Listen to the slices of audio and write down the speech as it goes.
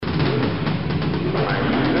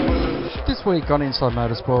This week on Inside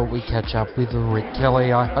Motorsport, we catch up with Rick Kelly.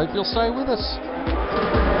 I hope you'll stay with us.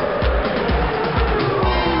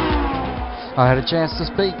 I had a chance to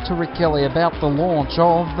speak to Rick Kelly about the launch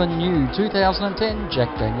of the new 2010 Jack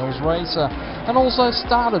Daniels Racer, and also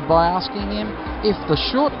started by asking him if the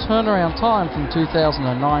short turnaround time from 2009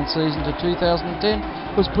 season to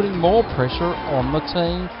 2010 was putting more pressure on the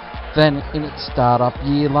team than in its start-up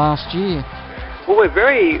year last year. Well, we're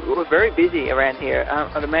very busy around here.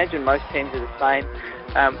 I'd imagine most teams are the same.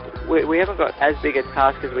 We haven't got as big a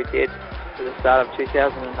task as we did for the start of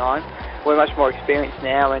 2009. We're much more experienced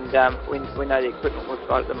now, and we know the equipment we've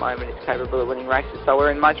got at the moment is capable of winning races, so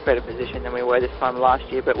we're in much better position than we were this time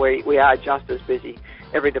last year, but we are just as busy.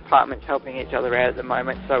 Every department's helping each other out at the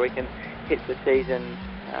moment so we can hit the season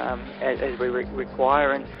as we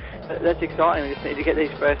require, and that's exciting. We just need to get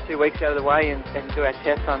these first 2 weeks out of the way and do our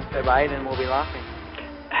tests on Feb 8, and we'll be laughing.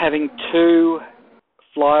 Having 2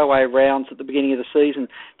 flyaway rounds at the beginning of the season,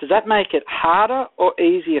 does that make it harder or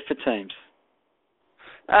easier for teams?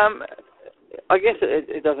 I guess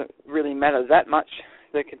it doesn't really matter that much.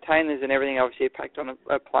 The containers and everything obviously are packed on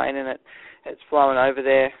a plane, and it's flowing over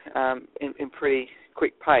there in pretty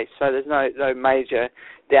quick pace. So there's no major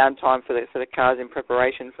downtime for the cars in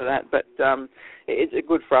preparation for that. But it's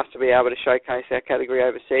good for us to be able to showcase our category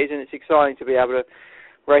overseas, and it's exciting to be able to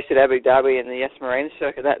race at Abu Dhabi and the Yas Marina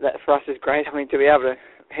circuit. That for us is great. I mean, to be able to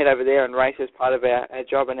head over there and race as part of our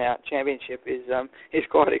job and our championship is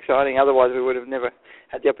quite exciting. Otherwise, we would have never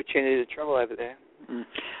had the opportunity to travel over there. Mm.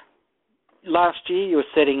 Last year, you were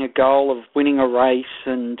setting a goal of winning a race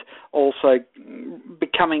and also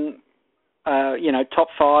becoming, top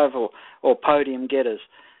 5 or podium getters.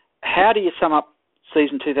 How do you sum up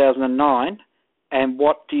season 2009, and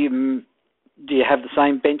what do you have the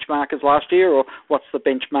same benchmark as last year, or what's the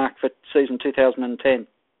benchmark for season 2010?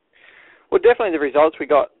 Well, definitely the results we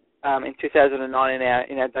got in 2009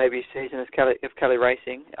 in our debut season of Kelly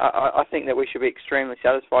Racing. I think that we should be extremely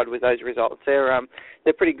satisfied with those results.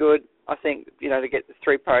 They're pretty good. I think to get the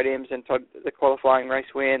 3 podiums and the qualifying race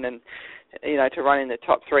win, and to run in the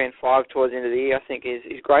top 3 and 5 towards the end of the year, I think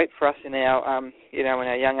is great for us in our in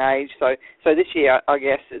our young age. So this year, I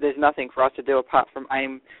guess there's nothing for us to do apart from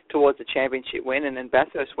aim towards the championship win, and then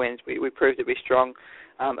Bathurst wins. We proved to be strong,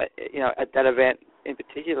 at that event. In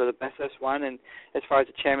particular, the Bathurst one, and as far as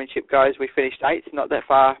the championship goes, we finished 8th, not that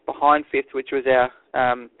far behind 5th, which was our,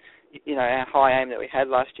 our high aim that we had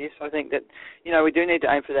last year. So I think that, we do need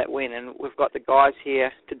to aim for that win, and we've got the guys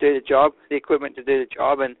here to do the job, the equipment to do the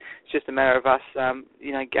job, and it's just a matter of us,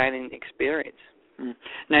 gaining experience. Mm.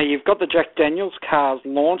 Now, you've got the Jack Daniels cars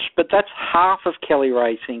launched, but that's half of Kelly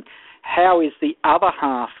Racing. How is the other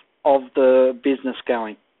half of the business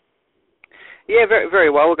going? Yeah, very,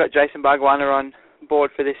 very well. We've got Jason Bargwanna on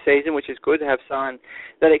board for this season, which is good to have someone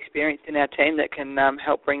that experienced in our team that can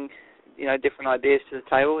help bring different ideas to the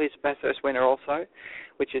table. He's a Bathurst winner also,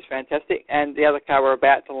 which is fantastic, and the other car we're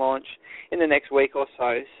about to launch in the next week or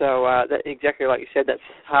so. So that, exactly like you said, that's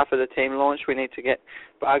half of the team launched. We need to get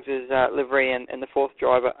Bugs' livery and the 4th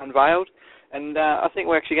driver unveiled, and I think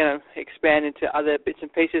we're actually going to expand into other bits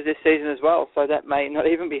and pieces this season as well, so that may not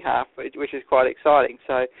even be half, which is quite exciting.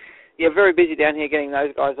 So yeah, very busy down here getting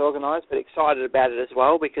those guys organised, but excited about it as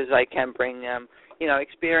well because they can bring,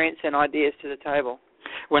 experience and ideas to the table.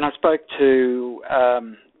 When I spoke to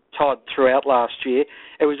Todd throughout last year,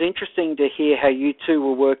 it was interesting to hear how you two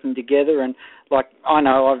were working together. And I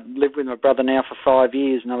know I've lived with my brother now for 5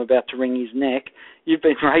 years, and I'm about to wring his neck. You've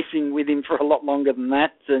been racing with him for a lot longer than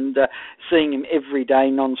that, and seeing him every day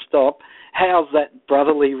non-stop. How's that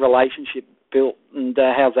brotherly relationship built, and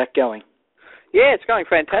how's that going? Yeah, it's going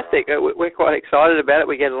fantastic. We're quite excited about it.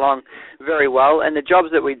 We get along very well, and the jobs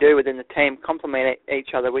that we do within the team complement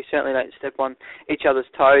each other. We certainly don't step on each other's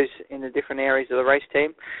toes in the different areas of the race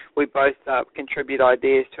team. We both contribute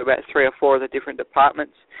ideas to about 3 or 4 of the different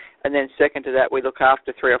departments, and then second to that, we look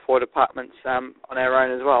after 3 or 4 departments on our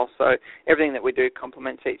own as well. So everything that we do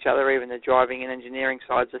complements each other, even the driving and engineering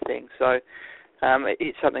sides of things. So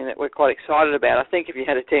it's something that we're quite excited about. I think if you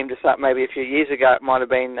had a team to start maybe a few years ago, it might have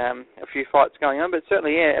been a few fights going on, but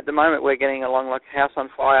certainly, yeah, at the moment we're getting along like a house on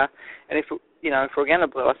fire. And if we're going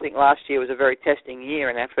to, I think last year was a very testing year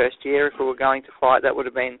in our first year. If we were going to fight, that would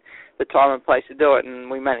have been the time and place to do it, and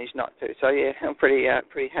we managed not to. So yeah, I'm pretty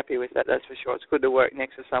happy with that, that's for sure. It's good to work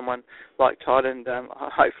next to someone like Todd, and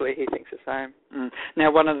hopefully he thinks the same. Mm.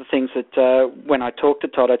 Now, one of the things that when I talked to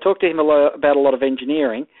Todd, I talked to him about a lot of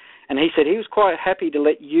engineering, and he said he was quite happy to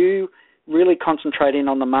let you really concentrate in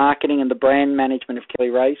on the marketing and the brand management of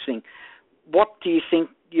Kelly Racing. What do you think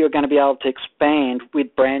you're going to be able to expand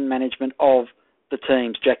with brand management of the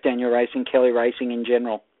teams, Jack Daniel Racing, Kelly Racing in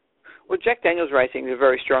general? Well, Jack Daniel's Racing is a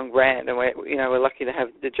very strong brand, and we're lucky to have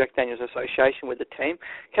the Jack Daniel's association with the team.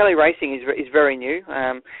 Kelly Racing is very new.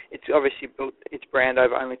 It's obviously built its brand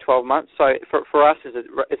over only 12 months. So for us as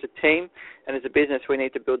a team and as a business, we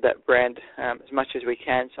need to build that brand as much as we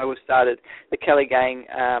can. So we've started the Kelly Gang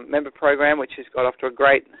member program, which has got off to a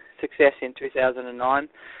great success in 2009.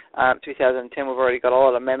 2010, we've already got a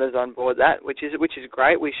lot of members on board that, which is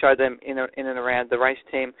great. We show them in and around the race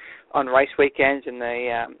team on race weekends in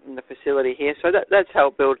the facility here. So that's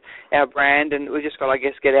helped build our brand, and we just got, I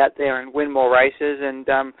guess, get out there and win more races, and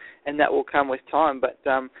that will come with time. But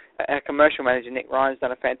our commercial manager Nick Ryan's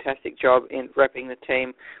done a fantastic job in repping the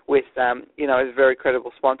team with very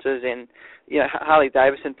credible sponsors in Harley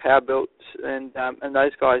Davidson, Powerbuilt, and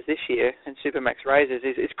those guys this year, and Supermax Razors.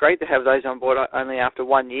 It's great to have those on board only after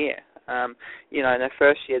 1 year. In their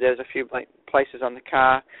first year, there was a few places on the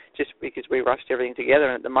car just because we rushed everything together.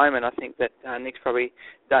 And at the moment, I think that Nick's probably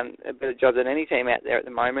done a better job than any team out there at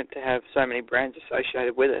the moment to have so many brands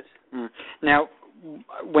associated with us. Now,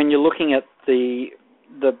 when you're looking at the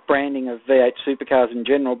branding of V8 Supercars in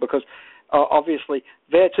general, because obviously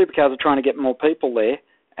V8 Supercars are trying to get more people there,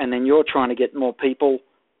 and then you're trying to get more people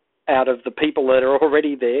out of the people that are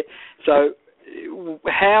already there. So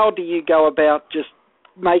how do you go about just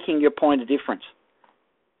making your point of difference?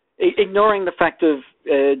 Ignoring the fact of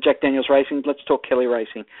Jack Daniel's Racing, let's talk Kelly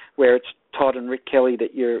Racing, where it's Todd and Rick Kelly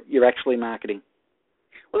that you're actually marketing.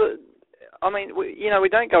 Well, I mean, we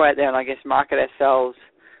don't go out there and, I guess, market ourselves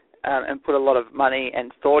and put a lot of money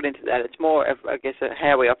and thought into that. It's more of, I guess,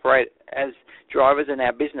 how we operate as drivers in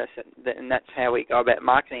our business, and that's how we go about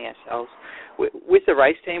marketing ourselves. With the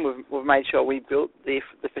race team, we've made sure we built the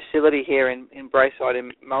facility here in Braeside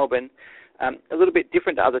in Melbourne a little bit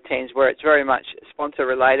different to other teams, where it's very much sponsor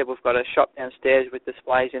related. We've got a shop downstairs with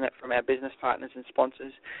displays in it from our business partners and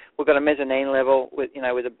sponsors. We've got a mezzanine level with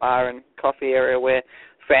a bar and coffee area where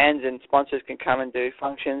fans and sponsors can come and do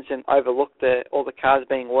functions and overlook all the cars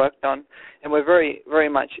being worked on. And we're very, very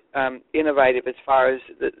much innovative as far as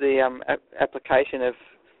the application of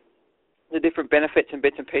the different benefits and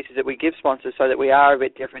bits and pieces that we give sponsors, so that we are a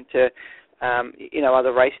bit different to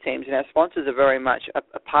other race teams. And our sponsors are very much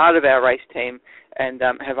a part of our race team and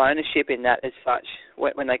have ownership in that as such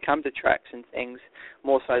when they come to tracks and things,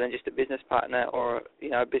 more so than just a business partner or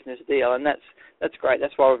a business deal. And that's great.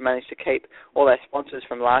 That's why we've managed to keep all our sponsors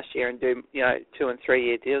from last year and do 2 and 3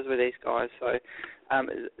 year deals with these guys. So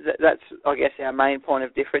that's, I guess, our main point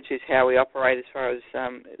of difference is how we operate as far as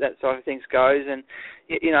that sort of things goes. And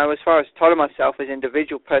as far as Todd and myself as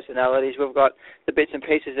individual personalities, we've got the bits and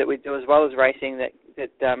pieces that we do as well as racing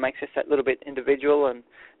that makes us that little bit individual, and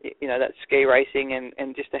that ski racing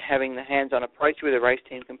and just having the hands-on approach with a race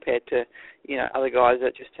team compared to other guys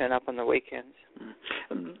that just turn up on the weekends.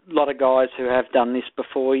 A lot of guys who have done this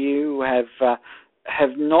before you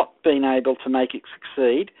have not been able to make it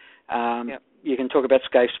succeed. Yep. You can talk about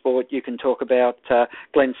Scaife Sport, you can talk about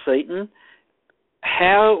Glenn Seaton.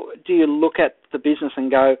 How do you look at the business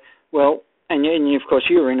and go, well, and you, of course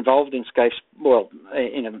you were involved in Scaife, well,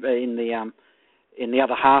 in the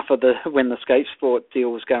other half of when the Scaife Sport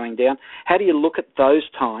deal was going down. How do you look at those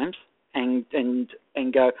times and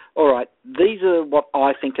go, all right, these are what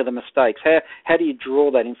I think are the mistakes? How do you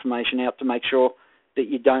draw that information out to make sure that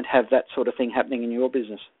you don't have that sort of thing happening in your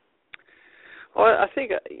business? Well, I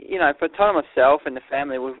think, for Todd and myself and the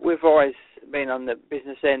family, we've always been on the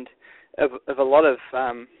business end of a lot of,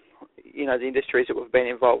 the industries that we've been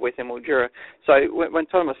involved with in Mildura. So when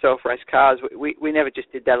Todd and myself raced cars, we never just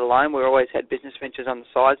did that alone. We always had business ventures on the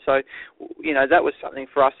side. So, that was something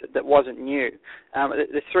for us that wasn't new.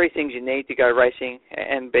 The three things you need to go racing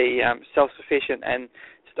and be self-sufficient and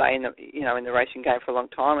stay in the racing game for a long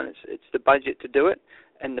time, and it's the budget to do it,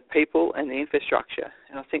 and the people and the infrastructure.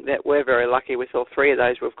 And I think that we're very lucky with all three of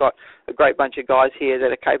those. We've got a great bunch of guys here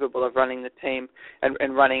that are capable of running the team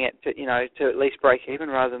and running it to at least break even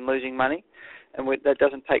rather than losing money. And that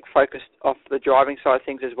doesn't take focus off the driving side of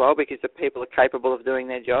things as well, because the people are capable of doing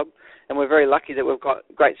their job. And we're very lucky that we've got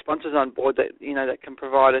great sponsors on board that that can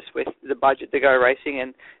provide us with the budget to go racing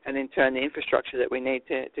and in turn the infrastructure that we need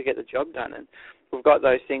to get the job done. And we've got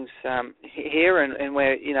those things here, and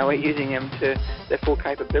we're we're using them to their full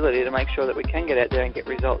capability to make sure that we can get out there and get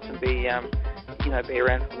results and be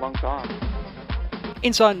around for a long time.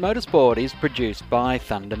 Inside Motorsport is produced by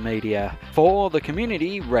Thunder Media for the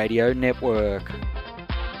Community Radio Network.